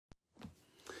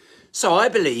So I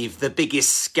believe the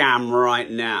biggest scam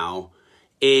right now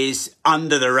is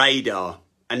under the radar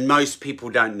and most people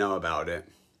don't know about it.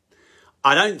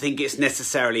 I don't think it's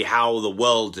necessarily how the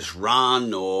world is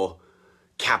run or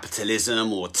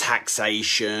capitalism or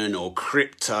taxation or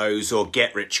cryptos or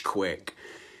get rich quick.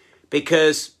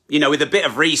 Because, you know, with a bit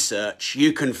of research,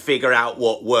 you can figure out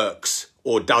what works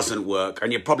or doesn't work.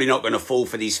 And you're probably not going to fall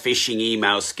for these phishing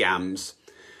email scams.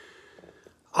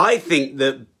 I think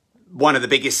that one of the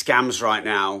biggest scams right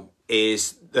now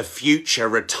is the future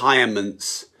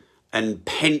retirements and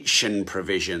pension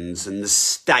provisions and the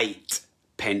state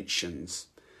pensions.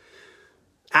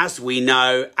 As we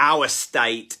know, our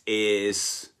state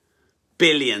is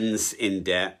billions in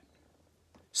debt.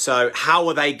 So how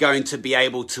are they going to be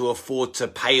able to afford to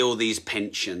pay all these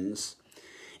pensions?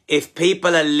 If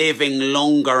people are living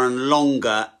longer and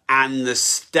longer and the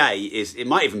state is, it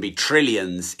might even be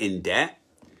trillions in debt,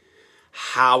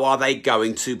 how are they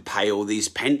going to pay all these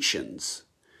pensions?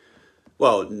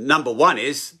 Well, number one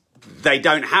is they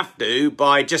don't have to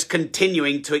by just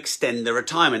continuing to extend the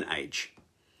retirement age.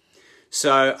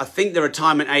 So I think the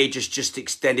retirement age is just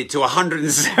extended to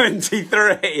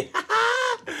 173.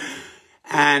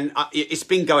 And it's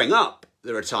been going up,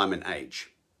 the retirement age.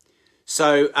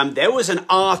 So there was an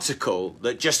article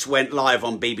that just went live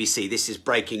on BBC. This is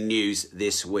breaking news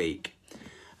this week.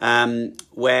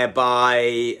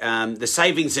 Whereby the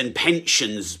Savings and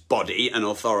Pensions Body, an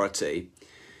authority,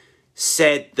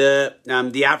 said that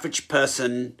the average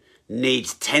person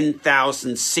needs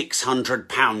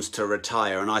 £10,600 to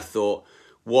retire. And I thought,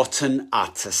 what an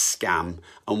utter scam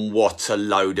and what a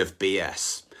load of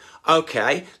BS.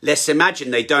 Okay, let's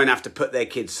imagine they don't have to put their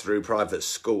kids through private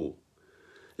school.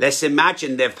 Let's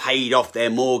imagine they've paid off their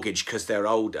mortgage because they're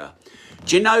older.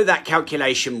 Do you know that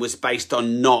calculation was based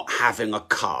on not having a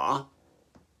car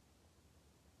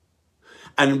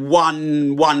and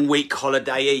one week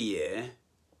holiday a year?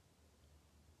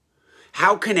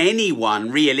 How can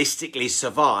anyone realistically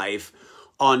survive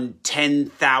on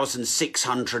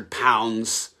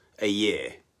 £10,600 a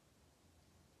year?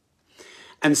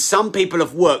 And some people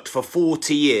have worked for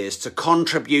 40 years to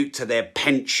contribute to their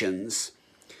pensions,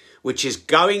 which is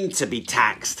going to be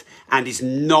taxed and is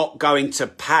not going to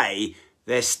pay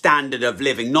their standard of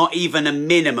living, not even a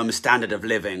minimum standard of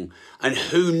living. And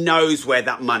who knows where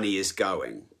that money is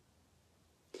going?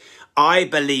 I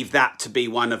believe that to be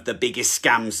one of the biggest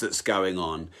scams that's going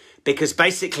on, because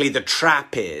basically the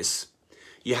trap is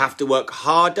you have to work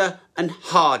harder and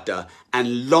harder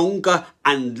and longer,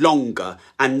 and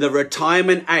the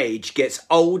retirement age gets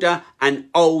older and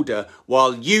older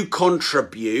while you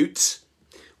contribute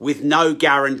with no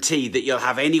guarantee that you'll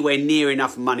have anywhere near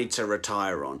enough money to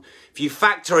retire on. If you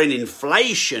factor in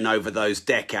inflation over those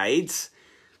decades,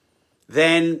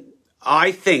 then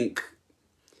I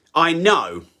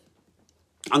know,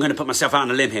 I'm going to put myself out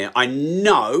on a limb here, I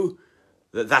know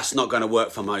that that's not going to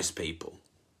work for most people.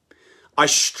 I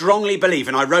strongly believe,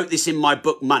 and I wrote this in my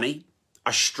book, Money,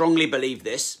 I strongly believe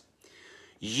this,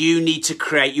 you need to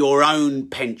create your own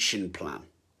pension plan.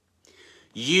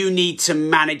 You need to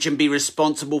manage and be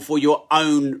responsible for your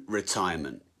own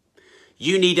retirement.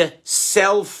 You need a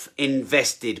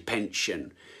self-invested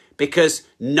pension because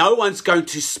no one's going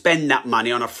to spend that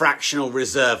money on a fractional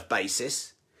reserve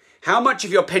basis. How much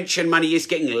of your pension money is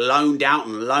getting loaned out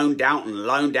and loaned out and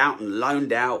loaned out and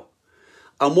loaned out?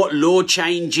 And what law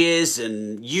changes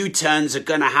and U-turns are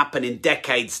going to happen in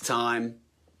decades' time?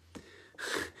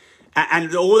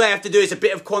 And all they have to do is a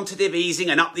bit of quantitative easing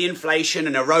and up the inflation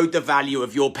and erode the value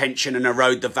of your pension and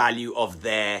erode the value of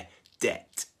their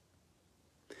debt.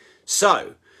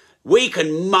 So we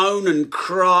can moan and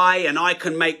cry and I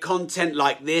can make content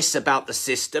like this about the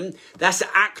system. That's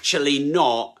actually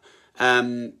not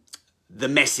the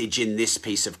message in this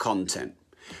piece of content.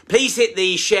 Please hit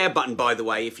the share button, by the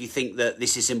way, if you think that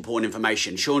this is important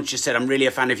information. Sean just said, I'm really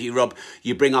a fan of you, Rob.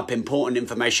 You bring up important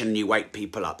information and you wake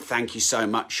people up. Thank you so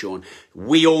much, Sean.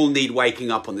 We all need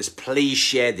waking up on this. Please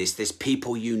share this. There's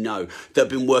people you know that have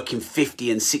been working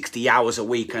 50 and 60 hours a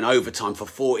week and overtime for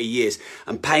 40 years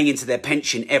and paying into their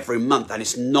pension every month, and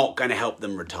it's not going to help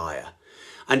them retire.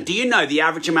 And do you know the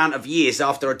average amount of years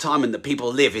after retirement that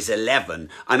people live is 11?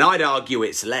 And I'd argue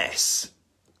it's less.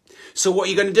 So what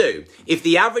are you going to do? If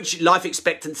the average life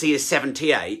expectancy is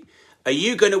 78, are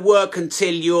you going to work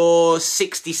until you're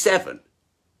 67?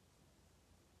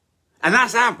 And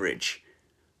that's average.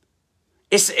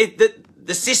 The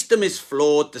system is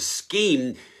flawed. The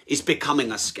scheme is becoming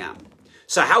a scam.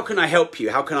 So how can I help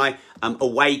you? How can I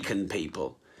awaken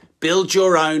people? Build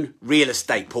your own real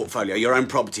estate portfolio, your own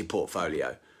property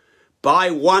portfolio.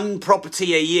 Buy one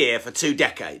property a year for 2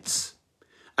 decades.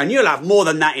 And you'll have more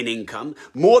than that in income,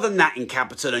 more than that in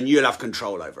capital, and you'll have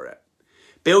control over it.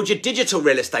 Build your digital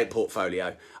real estate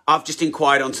portfolio. I've just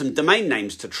inquired on some domain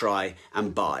names to try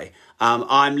and buy.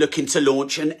 I'm looking to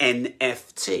launch an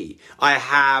NFT. I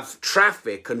have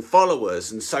traffic and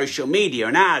followers and social media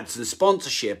and ads and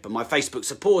sponsorship and my Facebook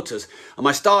supporters and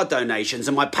my star donations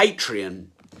and my Patreon.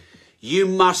 You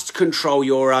must control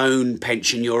your own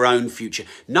pension, your own future.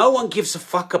 No one gives a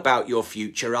fuck about your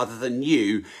future other than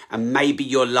you and maybe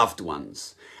your loved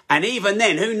ones. And even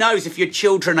then, who knows if your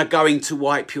children are going to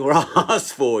wipe your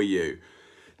ass for you?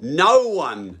 No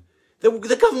one.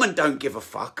 The government don't give a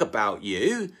fuck about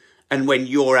you. And when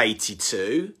you're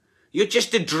 82, you're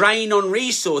just a drain on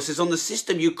resources on the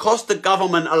system. You cost the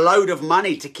government a load of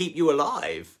money to keep you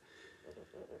alive.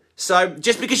 So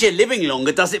just because you're living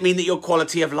longer doesn't mean that your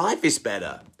quality of life is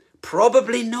better.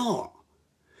 Probably not.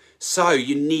 So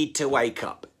you need to wake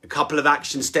up. A couple of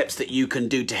action steps that you can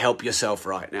do to help yourself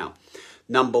right now.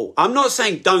 I'm not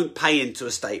saying don't pay into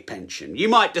a state pension. You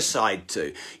might decide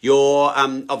to.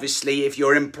 Obviously, if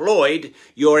you're employed,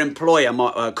 your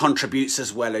employer contributes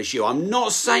as well as you. I'm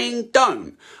not saying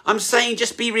don't. I'm saying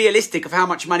just be realistic of how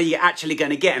much money you're actually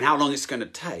going to get and how long it's going to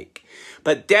take.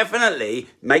 But definitely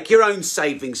make your own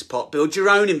savings pot, build your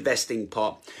own investing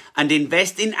pot, and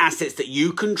invest in assets that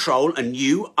you control and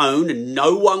you own, and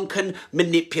no one can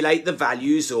manipulate the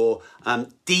values or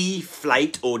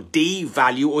deflate or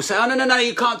devalue or say, oh, no,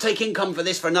 you can't take income for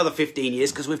this for another 15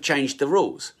 years because we've changed the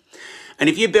rules. And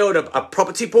if you build a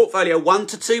property portfolio, 1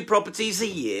 to 2 properties a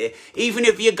year, even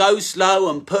if you go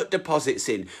slow and put deposits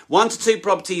in, 1 to 2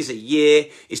 properties a year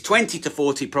is 20 to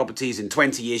 40 properties in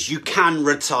 20 years. You can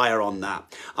retire on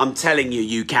that. I'm telling you,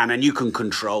 you can, and you can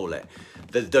control it.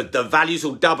 The values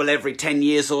will double every 10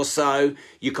 years or so.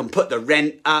 You can put the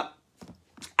rent up.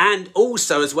 And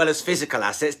also, as well as physical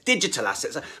assets, digital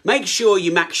assets. Make sure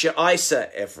you max your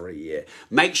ISA every year.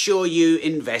 Make sure you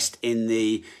invest in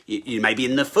maybe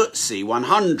in the FTSE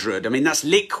 100. I mean, that's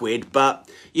liquid, but,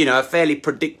 a fairly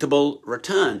predictable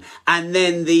return. And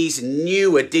then these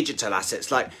newer digital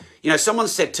assets, like, someone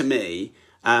said to me,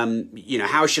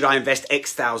 how should I invest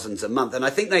X thousands a month? And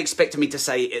I think they expected me to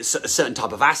say it's a certain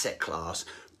type of asset class: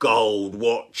 gold,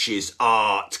 watches,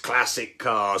 art, classic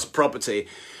cars, property.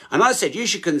 And I said, you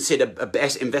should consider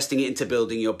investing it into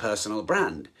building your personal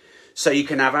brand. So you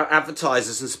can have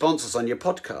advertisers and sponsors on your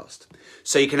podcast.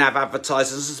 So you can have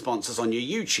advertisers and sponsors on your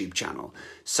YouTube channel.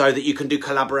 So that you can do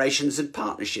collaborations and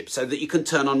partnerships. So that you can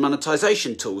turn on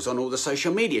monetization tools on all the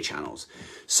social media channels.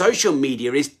 Social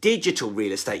media is digital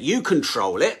real estate. You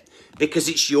control it because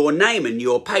it's your name and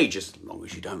your page, as long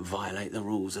as you don't violate the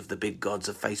rules of the big gods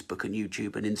of Facebook and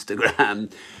YouTube and Instagram.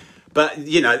 But,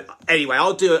 anyway,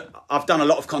 I've done a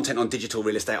lot of content on digital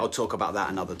real estate. I'll talk about that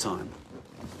another time.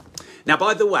 Now,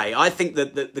 by the way, I think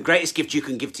that the greatest gift you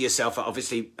can give to yourself,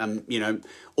 obviously,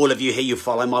 all of you here, you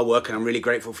follow my work, and I'm really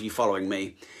grateful for you following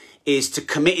me, is to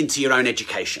commit into your own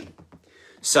education.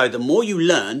 So the more you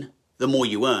learn, the more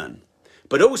you earn.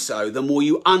 But also, the more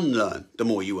you unlearn, the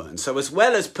more you earn. So as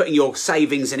well as putting your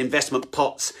savings and investment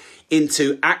pots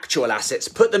into actual assets,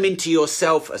 put them into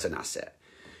yourself as an asset.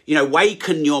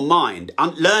 Waken your mind,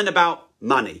 learn about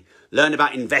money, learn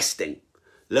about investing,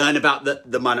 learn about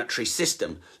the monetary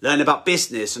system, learn about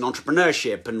business and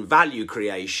entrepreneurship and value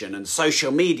creation and social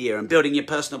media and building your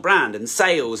personal brand and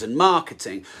sales and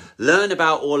marketing. Learn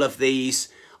about all of these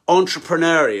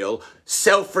entrepreneurial,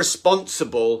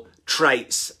 self-responsible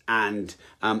traits and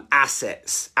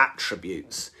assets,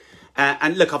 attributes.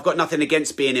 And look, I've got nothing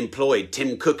against being employed.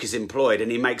 Tim Cook is employed and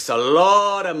he makes a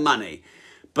lot of money.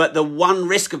 But the one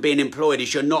risk of being employed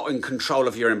is you're not in control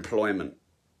of your employment.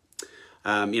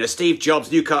 Steve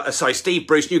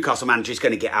Bruce, Newcastle manager, is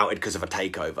going to get outed because of a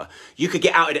takeover. You could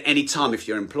get outed at any time if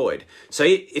you're employed. So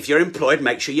if you're employed,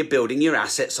 make sure you're building your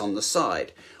assets on the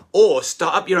side. Or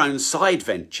start up your own side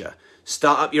venture.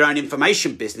 Start up your own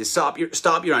information business. Start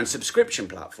up your own subscription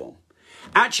platform.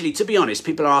 Actually, to be honest,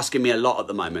 people are asking me a lot at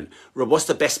the moment, Rob, what's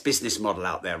the best business model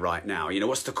out there right now?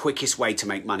 What's the quickest way to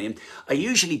make money? And I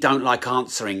usually don't like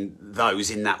answering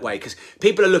those in that way because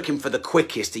people are looking for the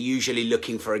quickest, are usually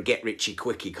looking for a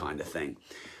get-rich-quickie kind of thing.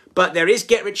 But there is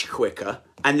get-rich-quicker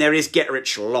and there is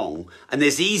get-rich-long, and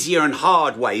there's easier and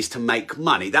hard ways to make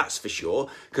money, that's for sure,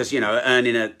 because,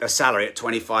 earning a salary at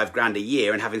 25 grand a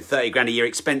year and having 30 grand a year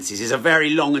expenses is a very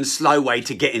long and slow way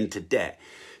to get into debt.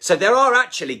 So there are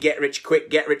actually get-rich-quick,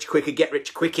 get-rich-quicker,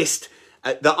 get-rich-quickest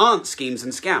that aren't schemes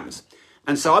and scams.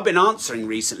 And so I've been answering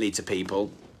recently to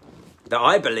people that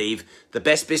I believe the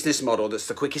best business model that's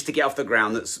the quickest to get off the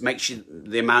ground, that makes you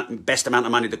the best amount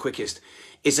of money the quickest,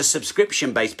 is a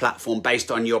subscription-based platform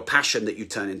based on your passion that you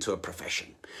turn into a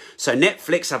profession. So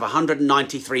Netflix have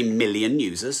 193 million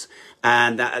users,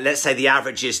 and let's say the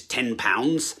average is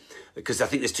 £10, because I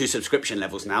think there's 2 subscription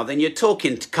levels now. Then you're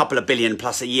talking a couple of billion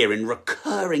plus a year in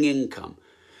recurring income,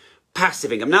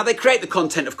 passive income. Now they create the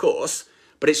content, of course,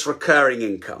 but it's recurring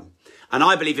income. And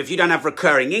I believe if you don't have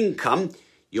recurring income,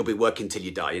 you'll be working till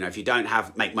you die. You know, if you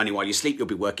don't make money while you sleep, you'll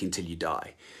be working till you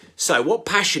die. So what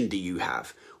passion do you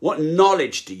have? What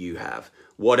knowledge do you have?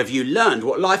 What have you learned?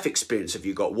 What life experience have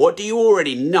you got? What do you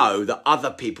already know that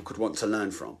other people could want to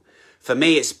learn from? For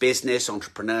me, it's business,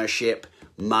 entrepreneurship,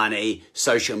 money,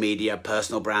 social media,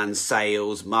 personal brands,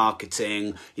 sales,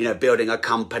 marketing, you know, building a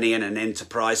company and an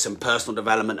enterprise, some personal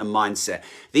development and mindset.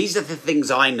 These are the things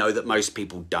I know that most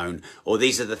people don't, or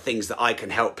these are the things that I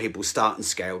can help people start and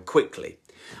scale quickly.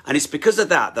 And it's because of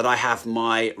that that I have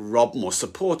my Rob Moore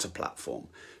Supporter platform.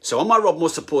 So on my Rob Moore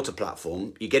Supporter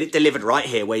platform, you get it delivered right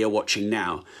here where you're watching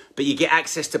now, but you get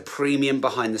access to premium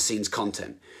behind the scenes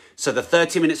content. So the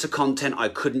 30 minutes of content I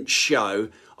couldn't show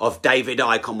of David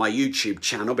Icke on my YouTube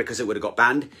channel because it would have got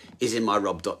banned is in my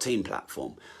Rob.team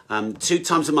platform. 2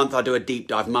 times a month I do a deep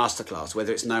dive masterclass,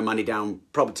 whether it's no money down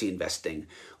property investing,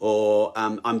 or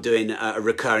I'm doing a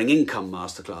recurring income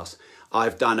masterclass.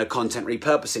 I've done a content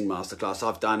repurposing masterclass.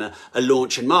 I've done a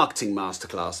launch and marketing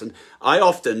masterclass. And I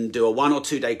often do a 1 or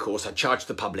 2 day course. I charge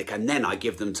the public and then I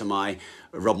give them to my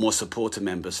Rob Moore Supporter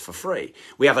members for free.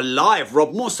 We have a live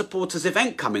Rob Moore Supporters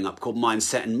event coming up called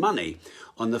Mindset and Money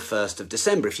on the 1st of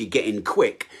December. If you get in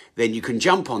quick, then you can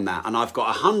jump on that. And I've got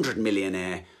 100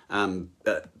 millionaire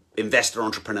investor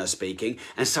entrepreneur speaking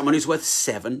and someone who's worth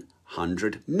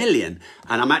 700 million.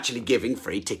 And I'm actually giving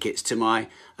free tickets to my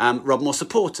Rob Moore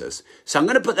Supporters. So I'm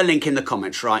going to put the link in the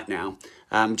comments right now.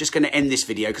 I'm just going to end this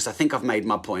video because I think I've made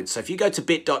my point. So if you go to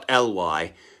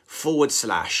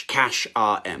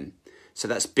bit.ly/cashrm, so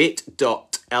that's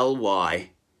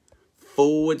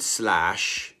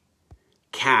bit.ly/cash,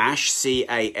 CASH,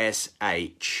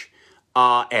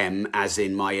 RM, as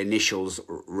in my initials,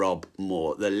 Rob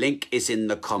Moore. The link is in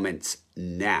the comments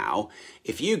now.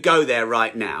 If you go there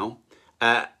right now,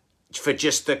 for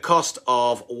just the cost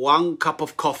of 1 cup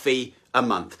of coffee a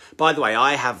month. By the way,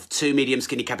 I have 2 medium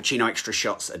skinny cappuccino extra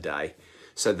shots a day.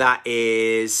 So that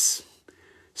is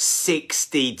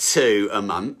 62 a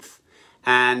month.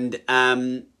 And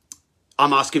I'm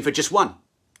asking for just one.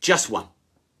 Just one.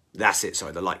 That's it.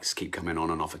 Sorry, the likes keep coming on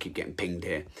and off. I keep getting pinged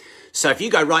here. So if you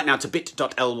go right now to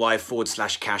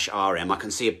bit.ly/cashrm, I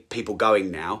can see people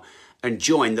going now, and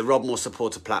join the Rob Moore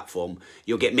Supporter platform.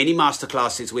 You'll get mini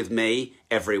masterclasses with me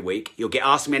every week. You'll get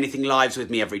Ask Me Anything Lives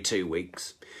with me every 2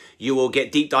 weeks. You will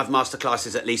get deep dive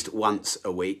masterclasses at least once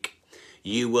a week.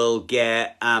 You will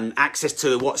get access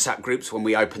to WhatsApp groups when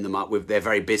we open them up. They're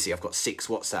very busy. I've got 6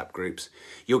 WhatsApp groups.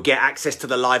 You'll get access to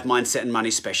the live Mindset and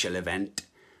Money special event.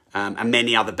 And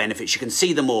many other benefits. You can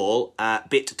see them all at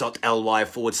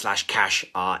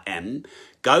bit.ly/cashrm.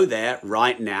 Go there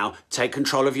right now. Take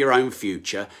control of your own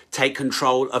future. Take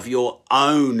control of your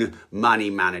own money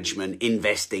management,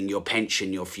 investing, your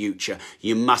pension, your future.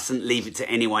 You mustn't leave it to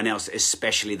anyone else,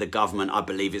 especially the government. I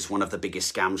believe it's one of the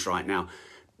biggest scams right now.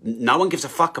 No one gives a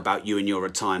fuck about you and your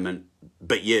retirement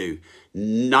but you.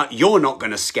 No, you're not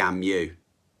going to scam you.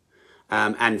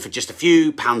 And for just a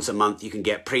few pounds a month, you can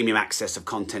get premium access of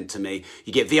content to me.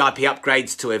 You get VIP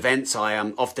upgrades to events. I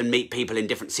often meet people in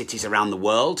different cities around the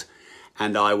world,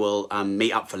 and I will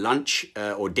meet up for lunch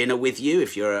or dinner with you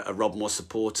if you're a Rob Moore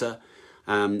supporter.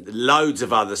 Loads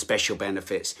of other special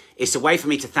benefits. It's a way for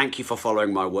me to thank you for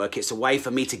following my work. It's a way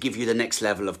for me to give you the next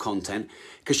level of content.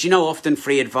 Because you know, often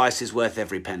free advice is worth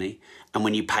every penny. And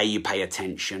when you pay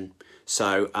attention.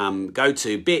 So go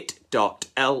to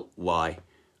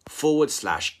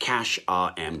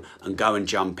bit.ly/cashrm and go and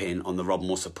jump in on the Rob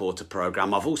Moore Supporter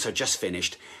program. I've also just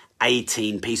finished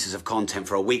 18 pieces of content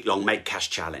for a week-long Make Cash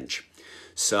Challenge.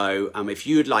 So if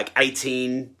you'd like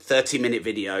 18 30-minute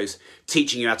videos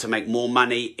teaching you how to make more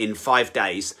money in 5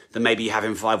 days than maybe you have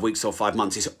in 5 weeks or 5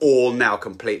 months, it's all now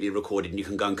completely recorded and you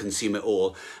can go and consume it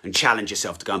all and challenge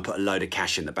yourself to go and put a load of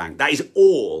cash in the bank. That is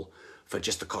all for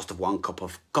just the cost of 1 cup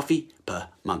of coffee per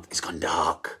month. It's gone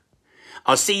dark.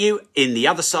 I'll see you in the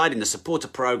other side in the supporter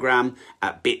program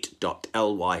at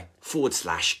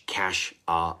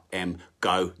bit.ly/cashrm.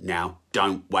 Go now.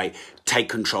 Don't wait. Take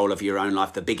control of your own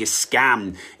life. The biggest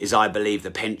scam is, I believe, the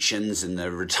pensions and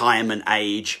the retirement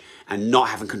age and not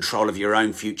having control of your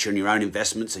own future and your own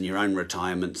investments and your own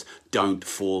retirements. Don't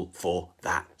fall for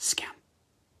that scam.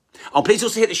 Oh, please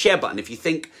also hit the share button if you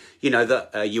think,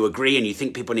 that you agree and you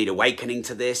think people need awakening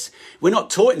to this. We're not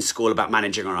taught in school about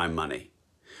managing our own money.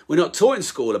 We're not taught in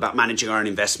school about managing our own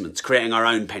investments, creating our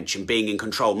own pension, being in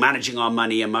control, managing our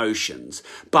money emotions,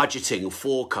 budgeting,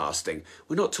 forecasting.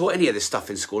 We're not taught any of this stuff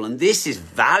in school, and this is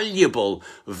valuable,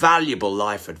 valuable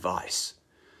life advice.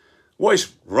 What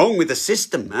is wrong with the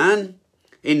system, man?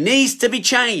 It needs to be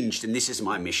changed, and this is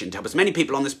my mission, to help as many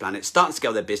people on this planet start and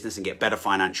scale their business and get better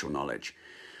financial knowledge.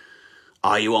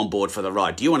 Are you on board for the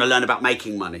ride? Do you want to learn about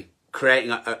making money?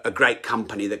 Creating a great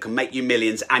company that can make you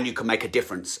millions and you can make a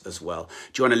difference as well?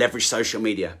 Do you want to leverage social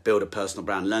media, build a personal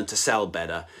brand, learn to sell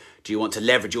better? Do you want to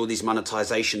leverage all these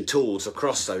monetization tools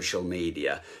across social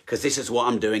media? Because this is what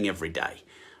I'm doing every day.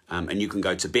 And you can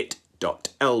go to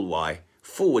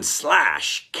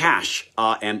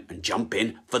bit.ly/CashRM and jump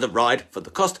in for the ride for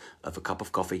the cost of a cup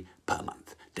of coffee per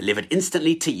month. Delivered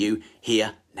instantly to you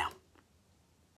here now.